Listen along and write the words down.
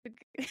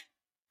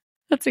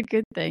That's a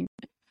good thing.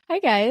 Hi,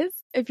 guys.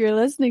 If you're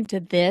listening to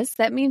this,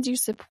 that means you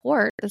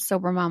support the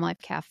Sober Mom Life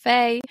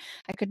Cafe.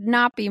 I could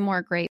not be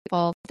more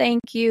grateful.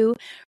 Thank you.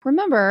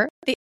 Remember,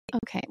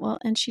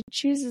 and she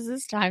chooses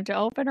this time to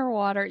open her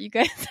water. You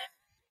guys,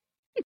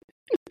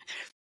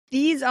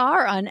 these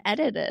are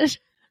unedited.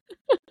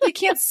 They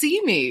can't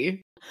see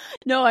me.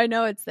 No, I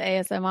know it's the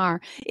ASMR.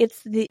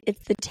 It's the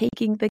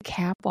taking the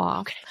cap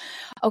off.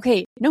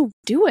 Okay, no,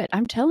 do it.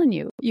 I'm telling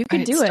you, you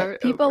can do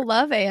it. People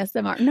love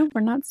ASMR. No, we're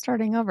not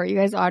starting over. You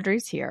guys,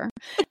 Audrey's here.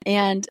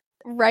 And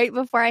right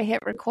before I hit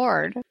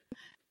record,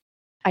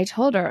 I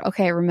told her,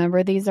 okay,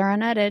 remember these are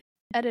unedited.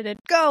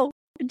 Go.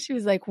 And she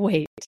was like,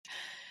 wait.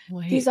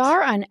 These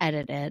are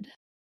unedited.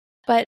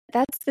 But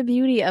that's the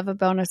beauty of a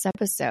bonus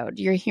episode.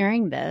 You're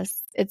hearing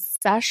this. It's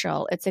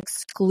special. It's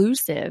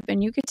exclusive.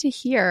 And you get to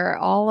hear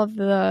all of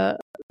the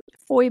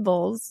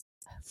foibles.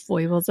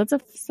 Foibles. That's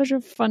such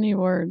a funny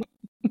word.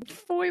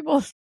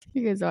 Foibles.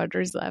 You guys,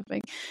 Audrey's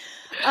laughing.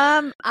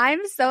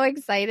 I'm so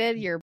excited.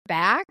 You're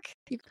back.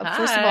 Hi.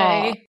 First of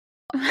all,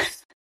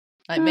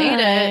 I made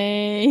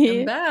it.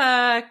 I'm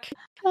back.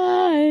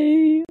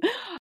 Hi.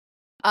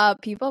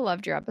 People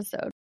loved your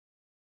episode.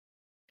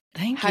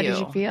 Thank you. How did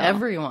you feel?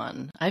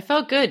 Everyone. I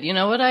felt good. You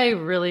know what I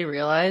really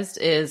realized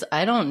is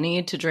I don't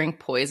need to drink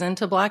poison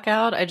to black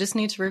out. I just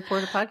need to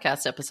record a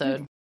podcast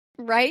episode.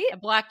 Right? I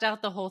blacked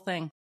out the whole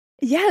thing.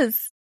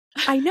 Yes.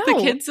 I know.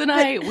 The kids and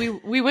I,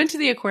 we went to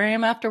the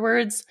aquarium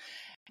afterwards,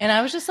 and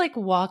I was just like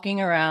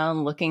walking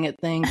around looking at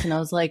things, and I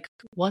was like,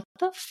 what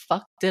the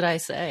fuck did I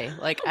say?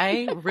 Like,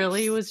 I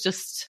really was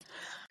just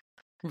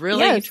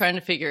really trying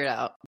to figure it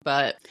out.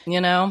 But, you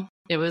know,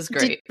 it was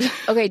great.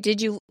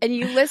 Did you, and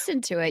you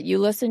listened to it. You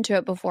listened to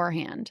it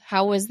beforehand.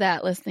 How was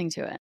that listening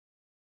to it?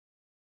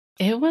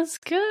 It was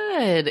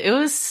good. It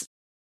was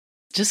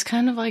just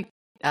kind of like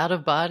out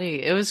of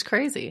body. It was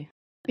crazy.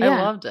 Yeah.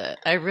 I loved it.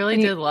 I really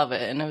did love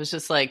it. And it was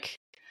just like,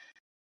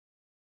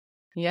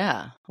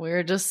 yeah, we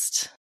were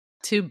just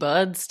two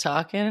buds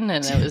talking,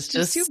 and it was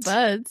just two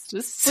buds.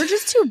 We're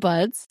just two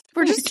buds.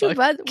 We're just two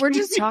buds. We're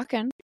just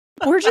talking.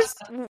 We're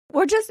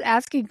just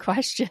asking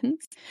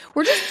questions.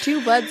 We're just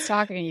two buds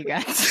talking, you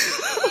guys.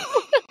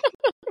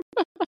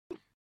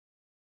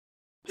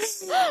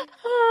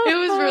 It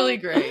was really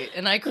great.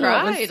 And I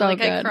cried.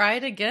 I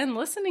cried again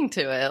listening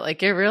to it.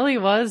 Like, it really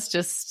was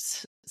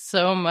just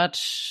so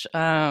much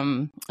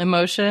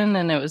emotion,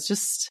 and it was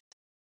just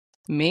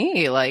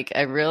me. Like,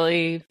 I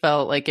really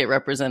felt like it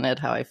represented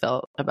how I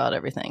felt about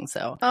everything.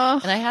 So,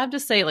 and I have to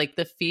say, like,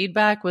 the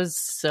feedback was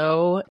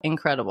so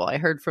incredible. I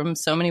heard from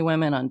so many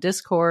women on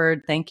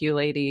Discord. Thank you,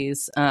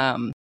 ladies.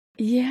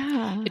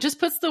 Yeah. It just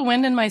puts the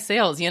wind in my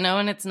sails, you know,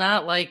 and it's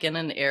not like in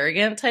an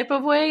arrogant type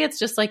of way. It's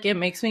just like, it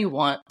makes me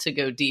want to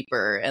go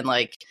deeper. And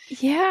like,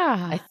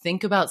 I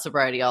think about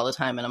sobriety all the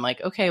time, and I'm like,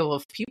 okay, well,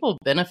 if people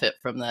benefit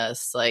from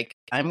this, like,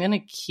 I'm going to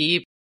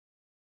keep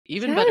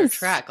even better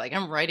track. Like,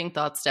 I'm writing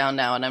thoughts down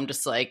now, and I'm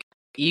just like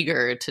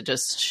eager to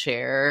just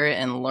share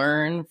and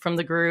learn from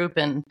the group.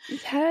 And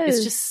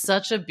it's just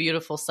such a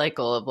beautiful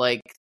cycle of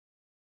like,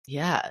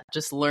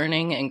 just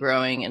learning and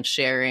growing and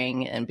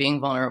sharing and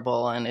being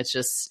vulnerable. And it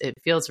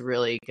feels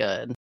really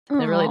good. It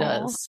really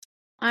does.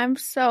 I'm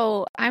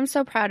so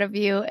proud of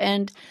you.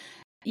 And,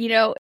 you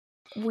know,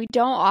 we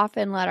don't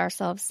often let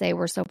ourselves say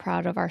we're so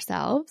proud of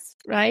ourselves,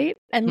 right?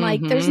 And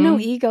like, there's no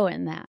ego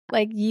in that.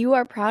 Like, you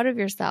are proud of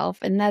yourself,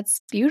 and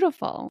that's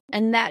beautiful.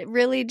 And that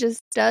really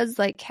just does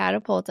like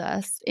catapult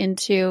us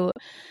into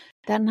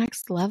that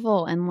next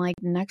level and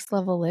like next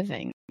level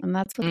living. And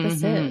that's what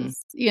this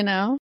is, you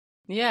know?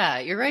 Yeah,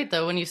 you're right,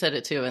 though, when you said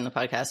it, too, in the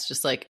podcast,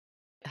 just like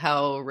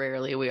how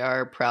rarely we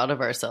are proud of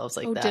ourselves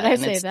like that. Did I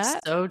say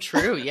that? So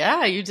true.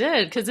 Yeah, you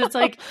did. Because it's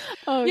like,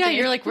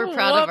 you're like, we're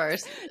proud of our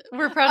kids,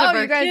 we're proud of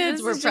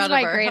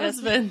our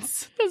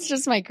husbands. It's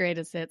just my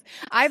greatest hits.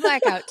 I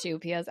black out too,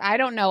 P.S. I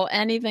don't know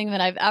anything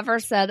that I've ever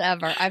said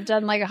ever. I've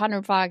done like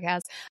 100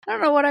 podcasts. I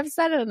don't know what I've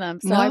said in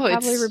them. So I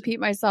probably repeat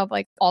myself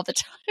like all the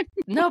time.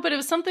 No, but it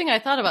was something I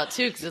thought about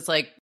too, because it's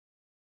like,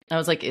 I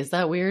was like, is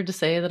that weird to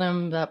say that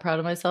I'm that proud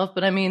of myself?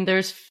 But I mean,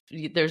 there's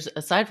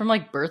aside from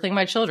like birthing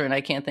my children,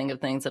 I can't think of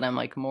things that I'm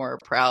like more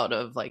proud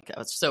of. Like, I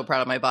was so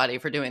proud of my body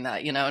for doing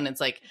that, you know? And it's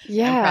like,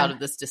 I'm proud of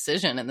this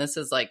decision, and this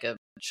is like a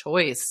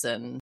choice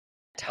and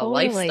a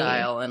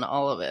lifestyle and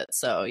all of it.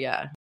 So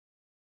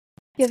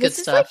it's good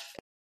stuff.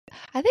 Like,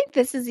 I think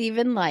this is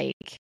even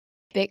like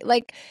big,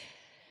 like,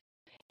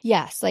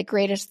 yes, like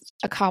greatest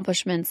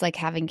accomplishments, like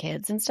having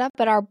kids and stuff,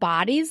 but our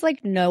bodies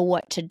like know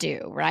what to do,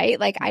 right?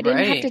 Like, I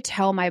didn't have to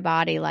tell my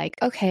body like,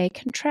 okay,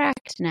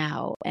 contract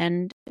now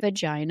and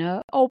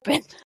vagina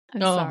open.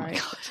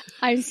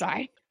 I'm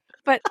sorry.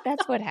 But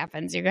that's what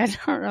happens, you guys.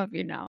 I don't know if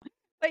you know.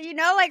 But you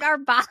know, like our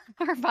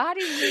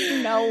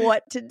bodies know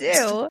what to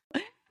do.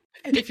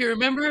 If you're a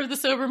member of the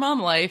Sober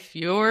Mom Life,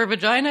 your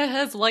vagina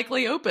has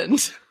likely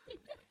opened.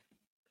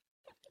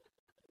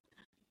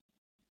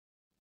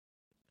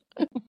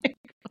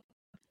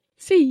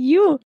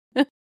 See,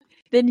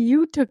 then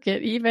you took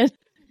it even.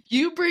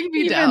 You bring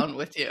me down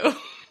with you.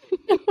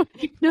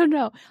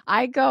 No.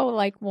 I go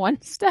like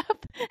one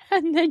step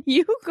and then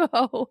you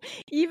go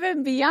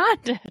even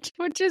beyond it,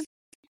 which is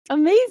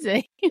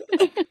amazing.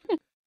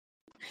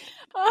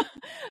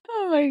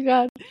 Oh my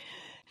God.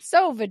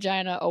 So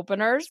vagina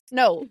openers.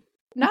 No,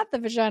 not the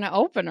vagina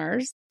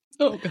openers.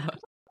 Oh God.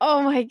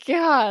 Oh my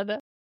God.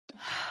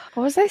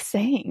 What was I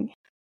saying?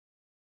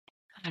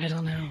 I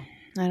don't know.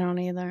 I don't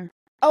either.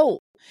 Oh,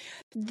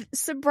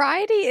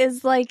 sobriety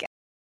is like,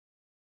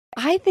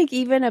 I think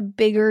even a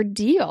bigger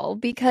deal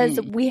because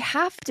we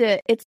have to,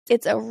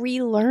 it's a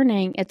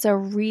relearning, it's a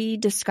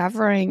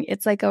rediscovering,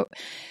 it's like a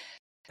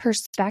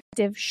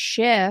perspective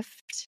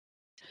shift.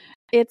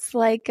 It's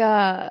like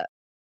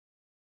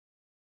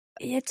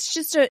it's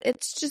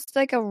just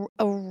like a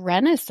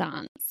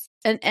renaissance.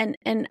 And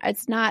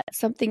it's not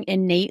something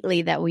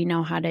innately that we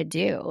know how to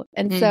do.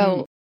 And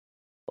so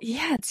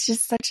yeah, it's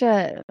just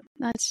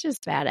that's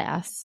just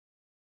badass.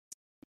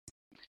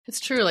 It's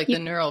true, like the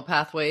neural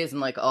pathways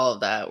and like all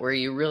of that, where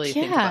you really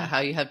think about how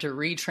you have to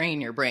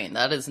retrain your brain.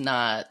 That does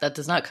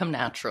not come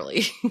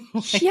naturally.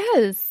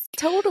 Yes,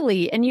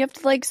 totally. And you have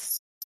to like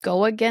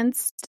go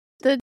against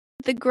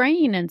the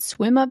grain and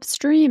swim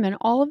upstream and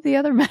all of the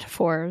other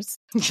metaphors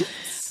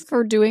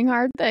for doing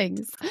hard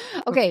things.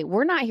 Okay,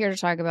 we're not here to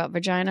talk about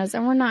vaginas,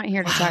 and we're not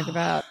here to talk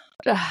about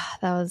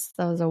that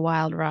was a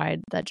wild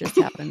ride that just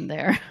happened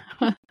there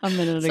a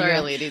minute ago. Sorry,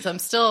 ladies. I'm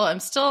still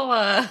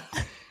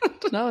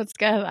No, it's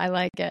good. I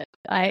like it.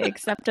 I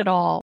accept it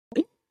all.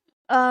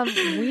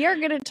 We are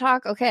going to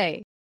talk.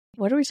 Okay,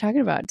 what are we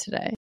talking about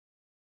today?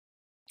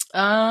 Do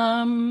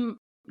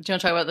you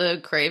want to talk about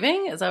the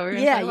craving? Is that what we're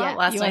going to talk about?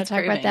 Last night's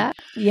craving. About that?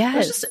 Yes.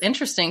 It's just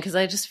interesting because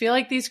I just feel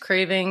like these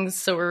cravings.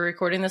 So we're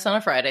recording this on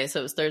a Friday, so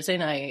it was Thursday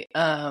night.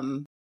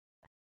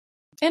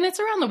 And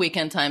it's around the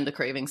weekend time the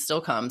cravings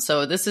still come.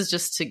 So this is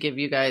just to give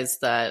you guys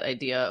that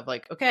idea of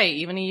like, okay,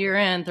 even a year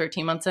in,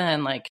 13 months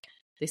in, like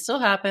they still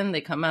happen.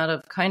 They come out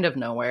of kind of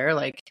nowhere.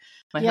 Like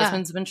my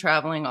husband's been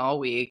traveling all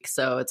week.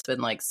 So it's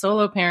been like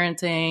solo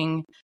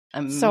parenting.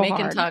 I'm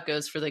making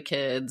tacos for the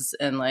kids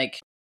and like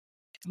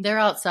they're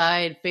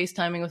outside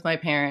FaceTiming with my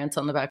parents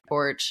on the back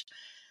porch.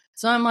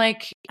 So I'm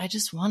like, I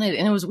just wanted,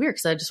 and it was weird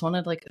because I just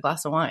wanted like a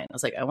glass of wine. I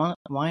was like, I want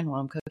wine while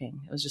I'm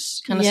cooking. It was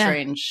just kind of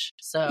strange.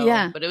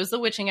 So, but it was the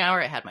witching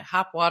hour. I had my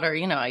hot water.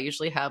 You know, I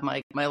usually have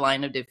my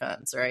line of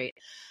defense, right?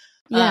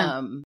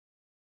 Yeah.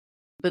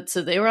 But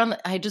so they were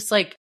I just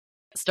like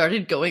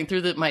started going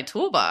through my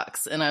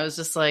toolbox and I was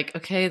just like,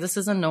 okay, this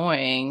is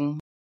annoying.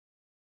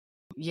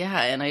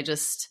 Yeah. And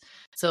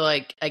so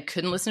like I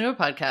couldn't listen to a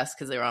podcast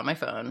because they were on my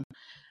phone.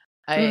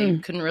 I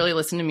couldn't really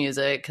listen to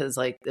music because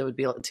like it would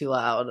be too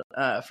loud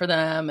for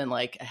them. And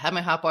like I had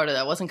my hot water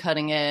that wasn't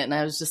cutting it. And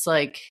I was just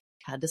like,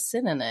 had to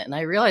sit in it. And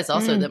I realized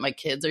also that my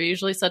kids are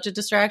usually such a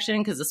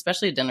distraction because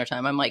especially at dinner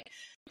time, I'm like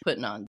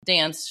putting on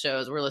dance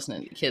shows. We're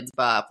listening to Kids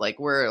Bop. Like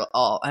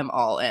I'm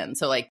all in.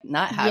 So like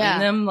not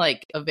having them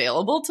like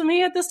available to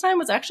me at this time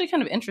was actually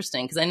kind of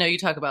interesting because I know you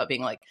talk about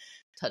being like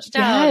touched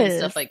out and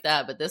stuff like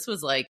that. But this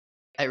was like,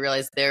 I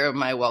realized they're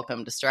my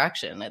welcome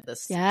distraction at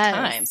this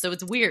time. So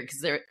it's weird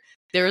because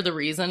they're the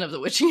reason of the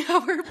witching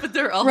hour, but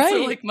they're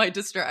also like my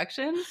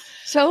distraction.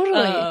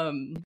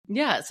 Totally.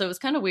 Yeah. So it was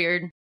kind of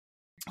weird.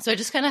 So I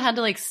just kind of had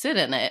to like sit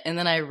in it. And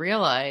then I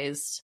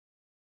realized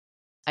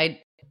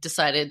I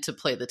decided to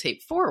play the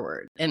tape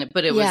forward.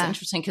 But it was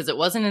interesting because it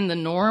wasn't in the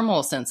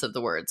normal sense of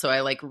the word. So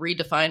I like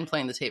redefined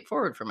playing the tape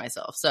forward for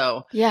myself.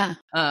 So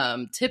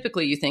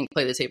typically you think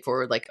play the tape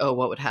forward, like, oh,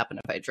 what would happen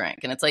if I drank?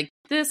 And it's like,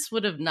 this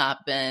would have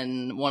not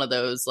been one of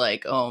those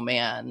like, oh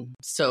man,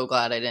 so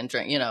glad I didn't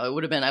drink. You know, it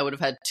would have been, I would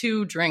have had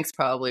 2 drinks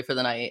probably for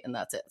the night and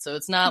that's it. So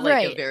it's not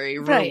like a very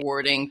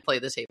rewarding play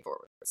the tape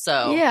forward.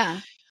 So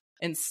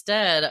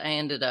instead I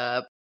ended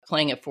up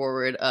playing it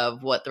forward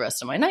of what the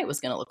rest of my night was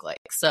going to look like.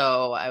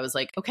 So I was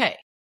like, okay,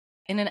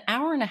 in an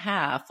hour and a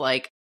half,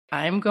 like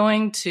I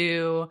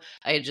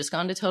had just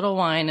gone to Total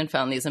Wine and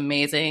found these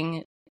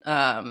amazing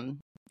NA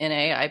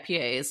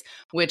IPAs,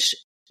 which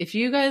if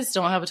you guys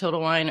don't have a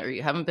Total Wine or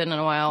you haven't been in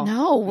a while,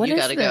 you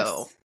got to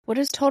go. What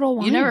is Total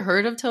Wine? You never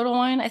heard of Total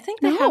Wine? I think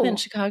they have in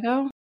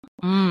Chicago.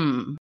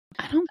 I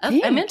don't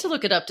think. I meant to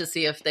look it up to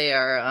see if they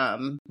are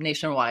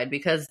nationwide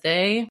because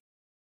they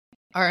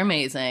are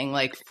amazing,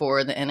 like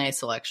for the NA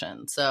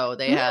selection. So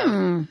they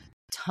have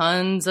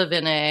tons of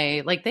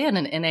NA. Like they had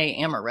an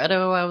NA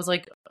Amaretto I was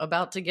like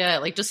about to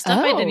get, like just stuff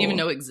I didn't even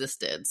know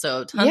existed.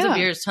 So tons of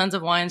beers, tons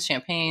of wines,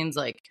 champagnes,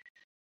 like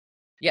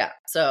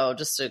so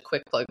just a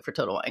quick plug for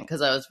Total Wine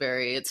because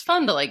it's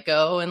fun to like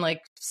go and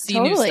like see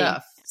new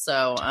stuff.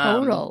 So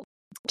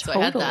So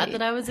I had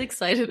that I was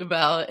excited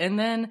about. And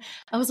then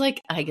I was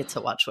like, I get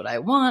to watch what I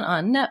want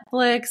on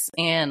Netflix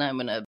and I'm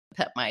going to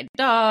pet my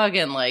dog.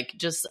 And like,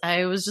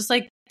 I was just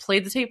like, play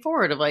the tape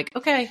forward of like,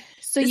 okay.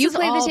 So you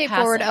play the tape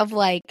forward of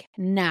like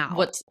now.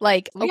 What's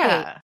like,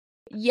 okay.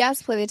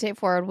 Yes, play the tape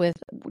forward with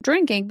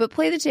drinking, but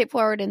play the tape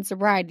forward in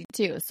sobriety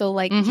too. So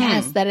like,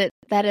 yes,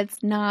 that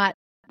it's not,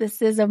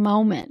 this is a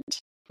moment.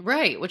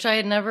 Right. Which I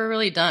had never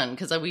really done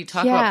because we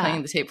talk about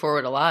playing the tape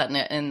forward a lot.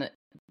 And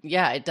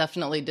I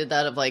definitely did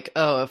that of like,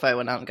 oh, if I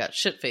went out and got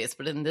shit-faced.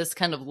 But in this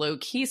kind of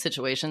low-key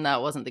situation,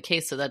 that wasn't the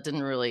case. So that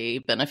didn't really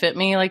benefit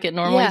me like it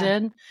normally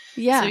did.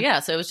 Yeah.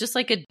 So it was just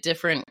like a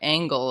different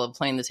angle of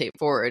playing the tape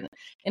forward.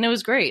 And it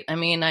was great. I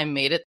mean, I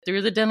made it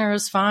through the dinner. It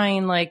was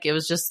fine. Like, it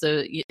was just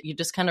you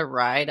just kind of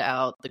ride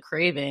out the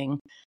craving.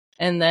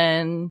 And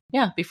then,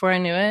 before I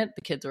knew it,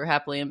 the kids were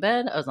happily in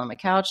bed. I was on my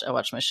couch. I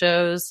watched my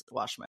shows,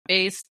 washed my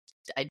face.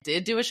 I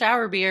did do a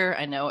shower beer.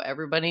 I know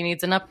everybody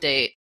needs an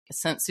update. I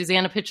sent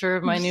Suzanne a picture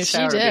of my new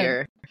shower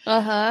beer.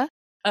 Uh-huh.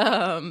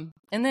 And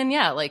then,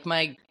 like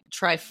my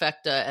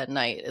trifecta at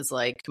night is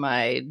like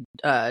my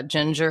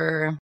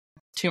ginger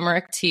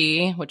turmeric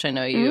tea, which I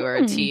know you are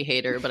a tea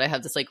hater, but I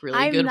have this like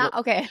really good.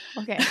 Okay,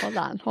 hold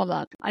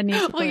on. I need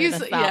to clear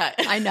this out. Yeah.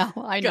 I know.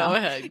 Go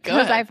ahead.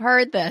 Because I've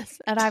heard this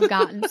and I've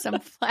gotten some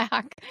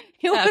flack.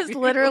 It was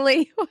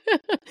literally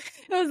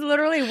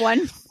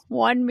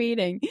one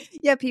meeting.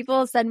 Yeah,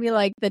 people send me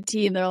like the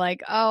tea and they're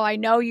like, "Oh, I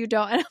know you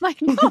don't." And I'm like,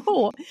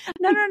 "No.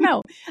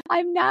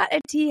 I'm not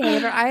a tea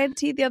hater. I had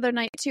tea the other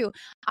night too.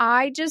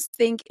 I just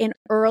think in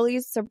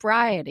early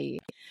sobriety,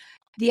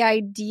 the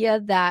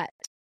idea that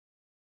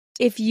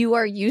if you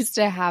are used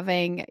to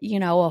having,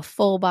 a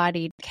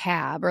full-bodied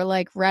cab or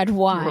like red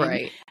wine,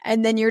 right,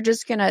 and then you're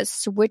just going to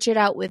switch it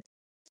out with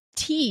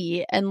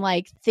tea and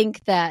like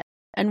think that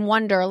and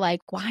wonder like,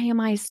 why am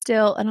I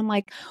still? And I'm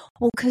like,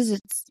 well, because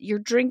it's your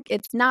drink.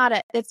 It's not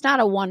a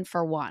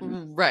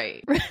 1-for-1.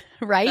 Right.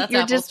 Right. That's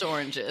you're apples to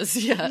oranges.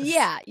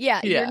 Yes.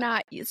 Yeah. You're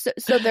not.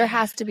 So there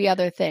has to be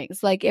other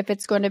things. Like if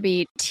it's going to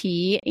be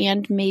tea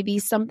and maybe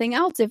something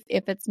else if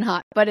it's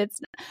not, but it's,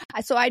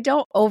 so I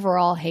don't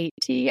overall hate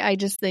tea. I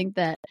just think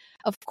that,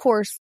 of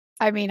course,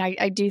 I mean,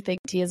 I do think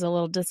tea is a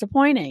little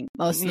disappointing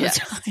most of the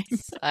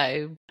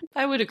time.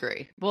 I would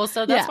agree. Well,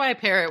 so that's why I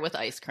pair it with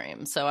ice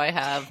cream. So I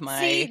have my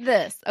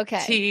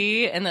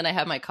tea, and then I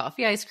have my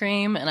coffee ice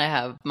cream, and I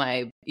have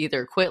my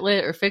either Quit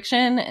Lit or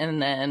Fiction,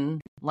 and then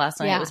last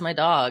night it was my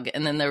dog.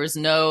 And then there was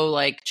no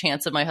like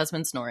chance of my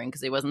husband snoring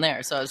because he wasn't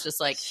there. So I was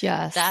just like,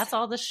 that's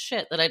all the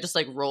shit that I just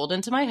like rolled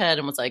into my head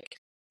and was like,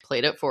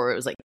 played it forward. It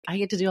was like, I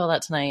get to do all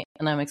that tonight,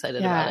 and I'm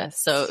excited about it.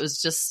 So it was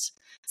just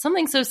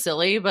something so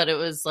silly, but it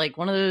was like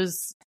one of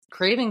those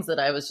cravings that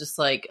I was just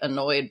like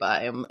annoyed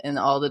by, and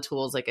all the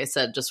tools, like I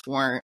said, just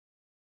weren't.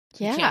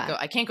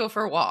 I can't go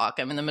for a walk.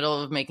 I'm in the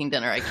middle of making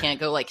dinner. I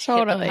can't go like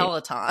hit a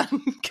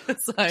Peloton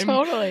because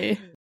I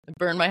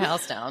burned my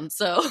house down.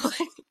 So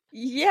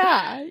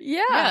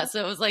yeah.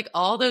 So it was like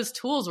all those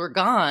tools were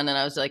gone, and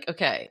I was like,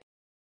 okay.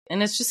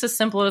 And it's just as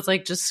simple as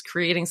like just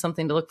creating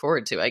something to look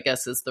forward to, I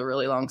guess, is the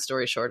really long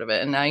story short of it.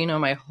 And now you know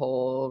my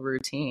whole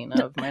routine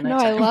of my nighttime.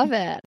 No, I love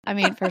it. I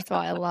mean, first of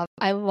all,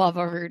 I love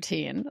a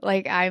routine.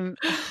 Like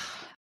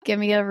give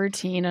me a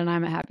routine and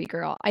I'm a happy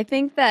girl. I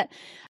think that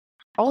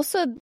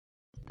also,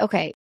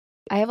 okay,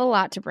 I have a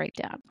lot to break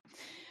down.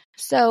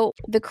 So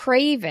the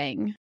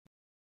craving,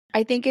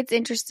 I think it's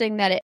interesting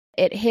that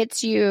it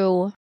hits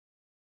you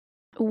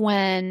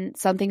when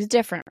something's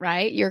different,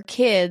 right? Your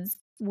kids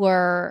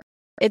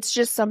it's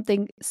just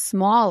something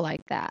small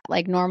like that.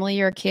 Like normally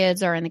your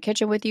kids are in the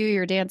kitchen with you,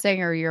 you're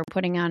dancing or you're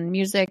putting on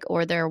music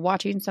or they're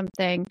watching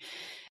something.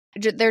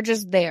 They're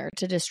just there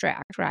to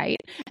distract, right?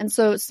 And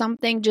so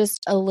something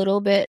just a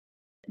little bit,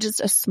 just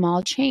a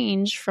small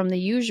change from the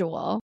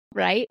usual,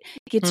 right?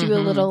 Gets you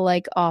a little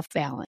like off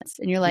balance.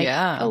 And you're like,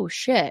 oh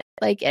shit.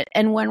 Like,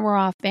 and when we're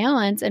off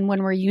balance and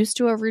when we're used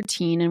to a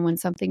routine and when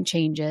something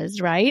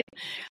changes, right?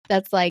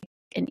 That's like,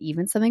 and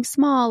even something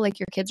small, like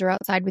your kids are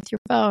outside with your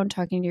phone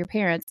talking to your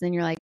parents, and then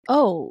you're like,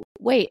 oh,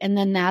 wait. And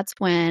then that's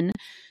when,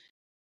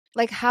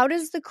 like, how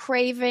does the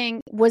craving,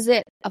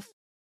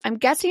 I'm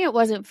guessing it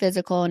wasn't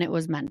physical and it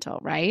was mental,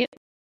 right?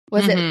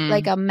 Was it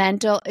like a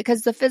mental,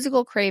 because the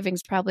physical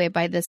cravings probably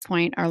by this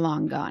point are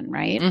long gone,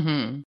 right?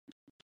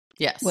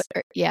 Yes.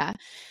 Yeah.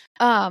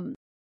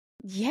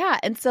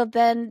 And so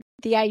then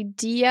the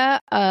idea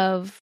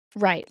of,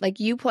 right,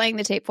 like you playing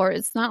the tape for it,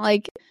 it's not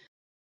like,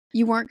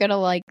 you weren't going to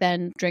like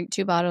then drink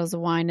 2 bottles of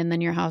wine and then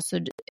your house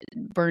would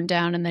burn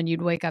down and then you'd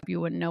wake up,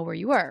 you wouldn't know where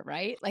you were,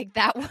 right? Like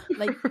that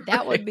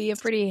would be a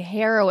pretty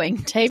harrowing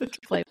tape to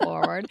play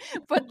forward,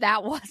 but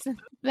that wasn't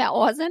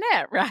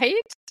it,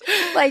 right?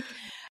 Like,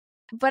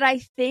 but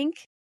I think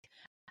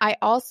I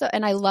also,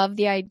 and I love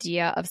the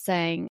idea of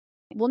saying,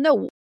 well,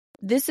 no,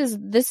 this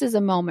is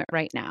a moment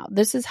right now.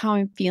 This is how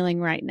I'm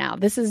feeling right now.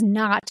 This is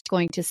not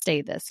going to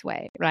stay this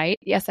way, right?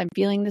 Yes, I'm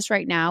feeling this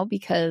right now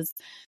because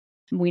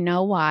we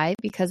know why,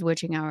 because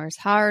witching hour is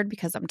hard,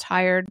 because I'm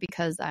tired,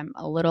 because I'm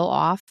a little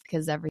off,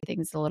 because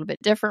everything's a little bit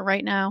different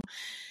right now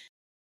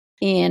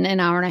in an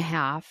hour and a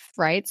half,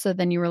 right? So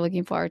then you were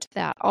looking forward to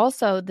that.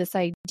 Also, this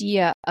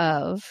idea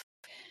of,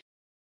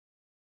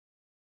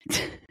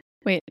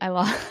 wait, I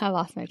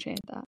lost my train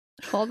of thought.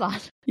 Hold on.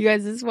 You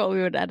guys, this is what we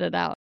would edit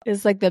out.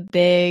 It's like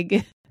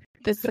this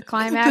is the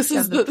climax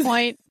of the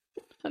point.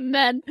 And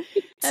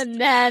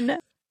then,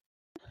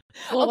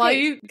 well, why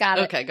you got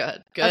it. Okay, go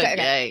ahead. Good. Okay.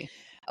 Yay.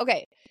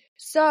 Okay,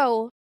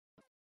 so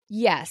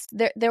yes,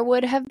 there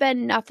would have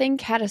been nothing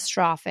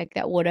catastrophic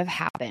that would have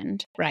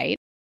happened, right?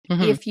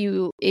 if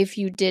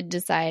you did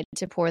decide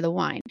to pour the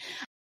wine.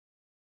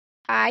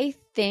 I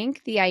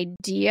think the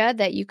idea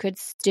that you could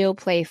still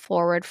play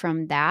forward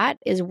from that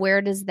is,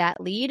 where does that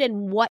lead,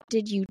 and what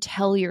did you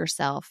tell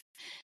yourself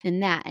in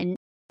that?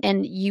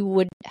 And you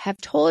would have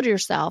told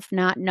yourself,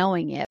 not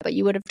knowing it, but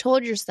you would have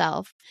told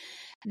yourself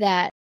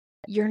that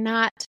you're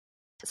not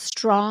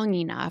strong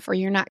enough, or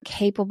you're not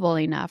capable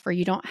enough, or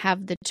you don't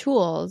have the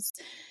tools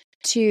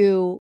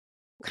to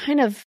kind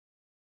of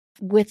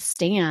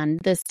withstand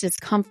this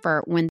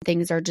discomfort when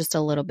things are just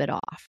a little bit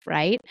off,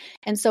 right?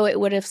 And so it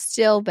would have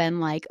still been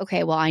like,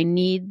 okay, well, I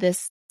need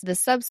this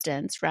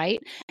substance, right?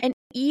 And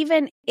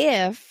even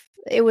if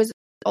it was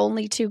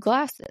only 2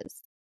 glasses,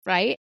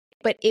 right?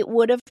 But it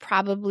would have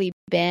probably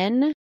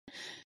been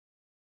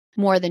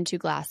more than 2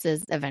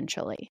 glasses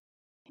eventually,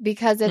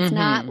 because it's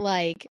not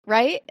like,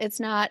 right? It's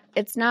not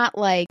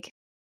like,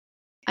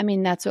 I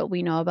mean, that's what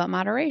we know about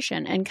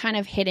moderation, and kind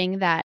of hitting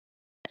that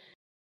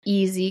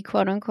easy,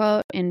 quote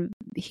unquote, in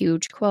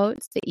huge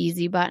quotes, the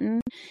easy button,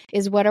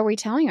 is, what are we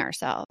telling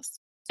ourselves?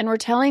 And we're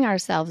telling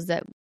ourselves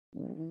that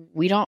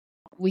we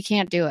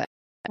can't do it.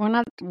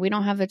 We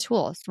don't have the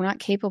tools. We're not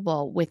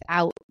capable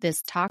without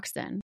this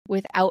toxin,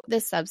 without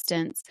this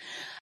substance.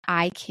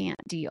 I can't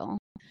deal.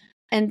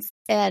 And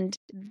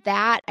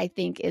that, I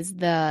think, is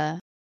the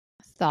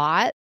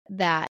thought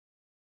that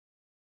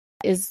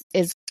is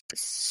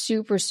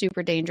super,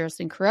 super dangerous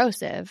and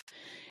corrosive.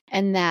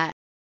 And that,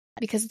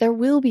 because there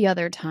will be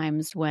other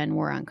times when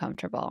we're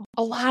uncomfortable,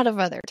 a lot of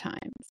other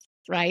times,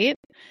 right?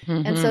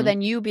 And so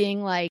then you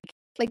being like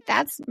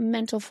that's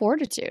mental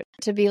fortitude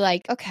to be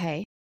like,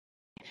 okay,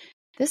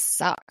 this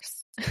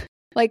sucks.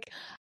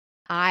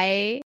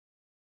 I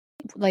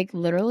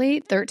literally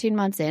 13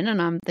 months in,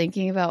 and I'm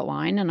thinking about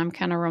wine, and I'm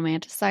kind of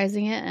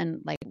romanticizing it,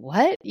 and like,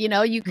 what?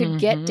 You could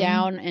get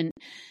down,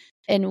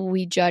 and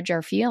we judge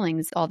our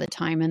feelings all the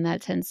time, and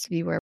that tends to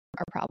be where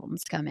our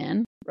problems come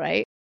in,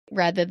 right?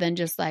 Rather than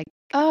just like,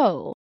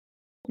 oh,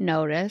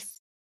 notice,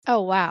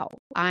 oh wow,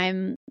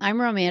 I'm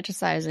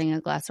romanticizing a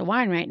glass of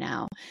wine right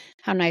now.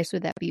 How nice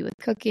would that be with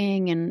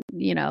cooking? And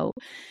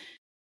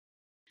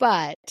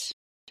but,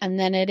 and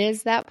then it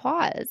is that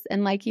pause,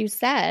 and like you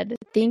said,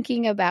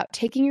 thinking about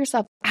taking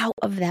yourself out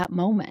of that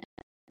moment,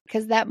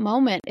 because that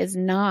moment is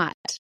not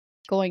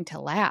going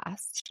to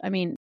last. I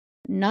mean,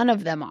 none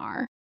of them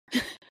are.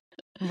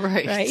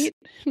 Right?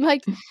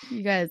 Like,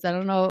 you guys, I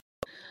don't know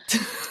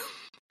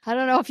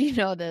if you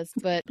know this,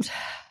 but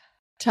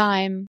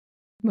time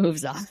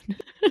moves on.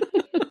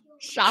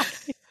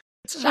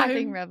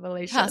 Shocking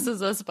revelation.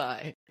 Passes us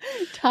by.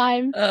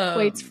 Time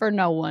waits for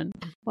no one.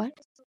 What?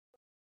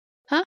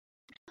 Huh?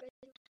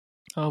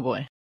 Oh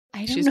boy.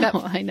 She's got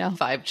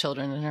 5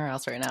 children in her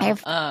house right now. I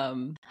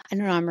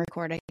don't know. I'm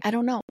recording. I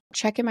don't know.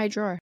 Check in my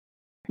drawer.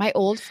 My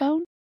old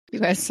phone? You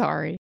guys,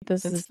 sorry.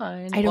 This is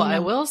fine. I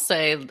will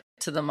say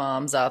to the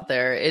moms out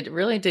there, it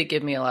really did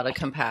give me a lot of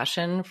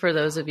compassion for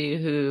those of you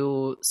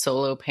who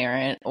solo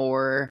parent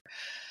or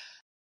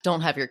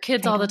don't have your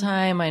kids all the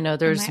time. I know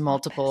there's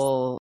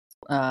multiple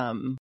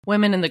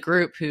women in the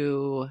group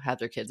who have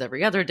their kids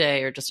every other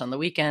day or just on the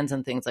weekends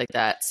and things like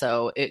that.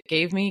 So it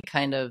gave me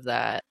kind of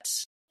that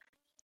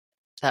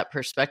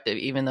perspective,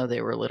 even though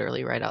they were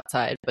literally right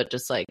outside. But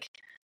just like,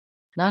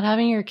 not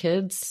having your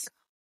kids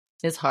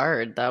is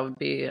hard.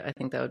 I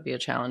think that would be a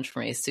challenge for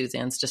me.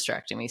 Suzanne's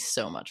distracting me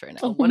so much right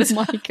now. What is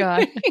my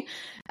God.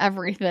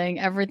 Everything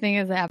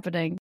is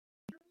happening.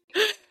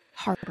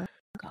 Harper,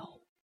 go.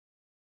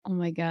 Oh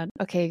my God.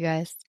 Okay,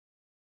 guys.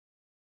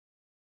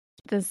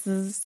 This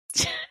is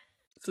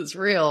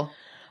real.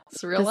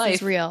 It's real life.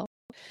 This is real.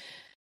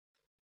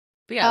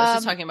 But yeah, I was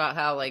just talking about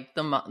how like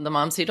the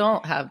moms who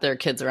don't have their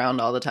kids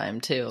around all the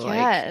time too. Yes.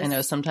 Like, I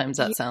know sometimes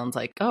that sounds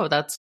like, oh,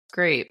 that's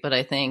great, but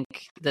I think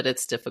that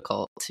it's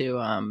difficult to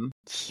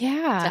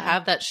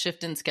have that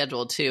shift in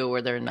schedule too,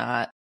 where they're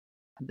not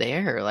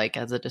there, like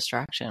as a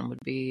distraction,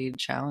 would be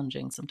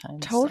challenging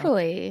sometimes.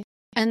 Totally. So.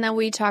 And then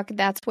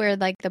that's where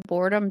like the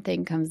boredom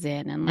thing comes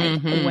in, and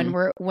like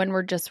when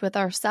we're just with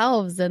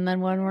ourselves, and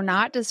then when we're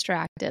not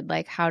distracted,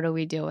 like how do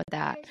we deal with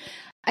that?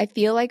 I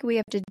feel like we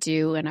have to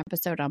do an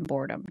episode on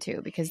boredom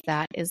too, because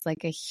that is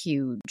like a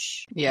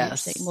huge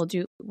thing. We'll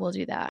do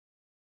that.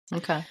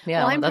 Okay.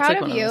 Yeah. Well, I'm that's proud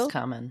like of one you. of those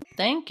common.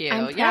 Thank you.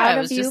 I'm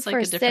proud of you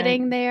for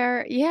sitting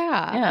there.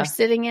 Yeah. For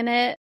sitting in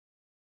it,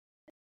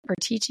 for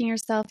teaching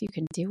yourself you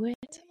can do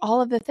it.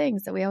 All of the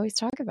things that we always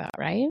talk about,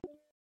 right?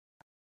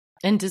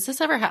 And does this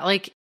ever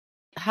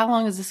how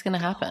long is this going to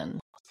happen?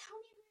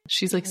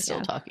 She's like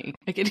still talking.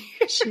 I can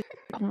hear.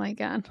 Oh my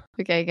God.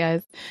 Okay,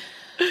 guys.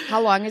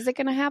 How long is it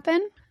going to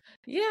happen?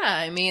 Yeah.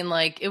 I mean,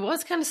 like, it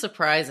was kind of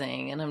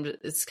surprising, and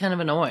it's kind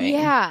of annoying.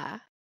 Yeah.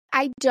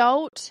 I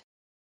don't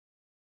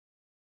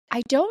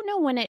know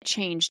when it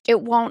changed. It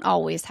won't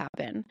always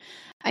happen.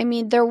 I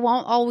mean, there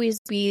won't always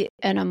be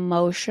an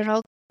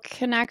emotional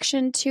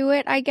connection to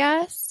it, I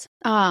guess.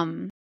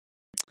 I'm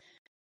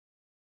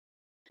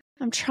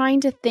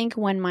trying to think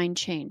when mine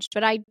changed,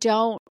 but I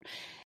don't.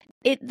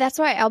 That's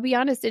why, I'll be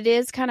honest, it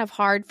is kind of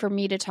hard for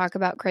me to talk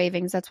about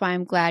cravings. That's why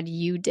I'm glad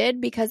you did,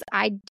 because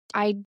I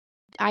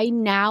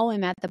now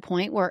am at the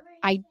point where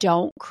I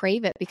don't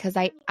crave it because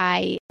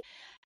I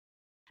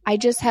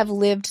just have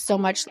lived so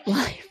much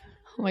life.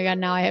 Oh my God,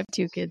 now I have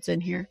 2 kids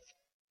in here.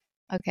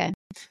 Okay.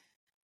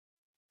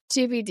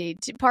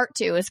 TBD. Part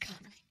 2 is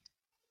coming.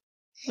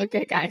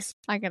 Okay, guys,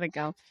 I gotta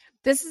go.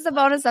 This is a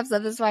bonus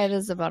episode. This is why it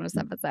is a bonus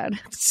episode.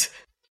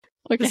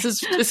 Okay.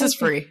 This is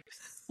free.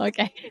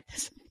 Okay.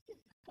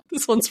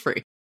 This one's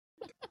free.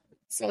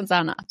 This one's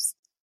on us.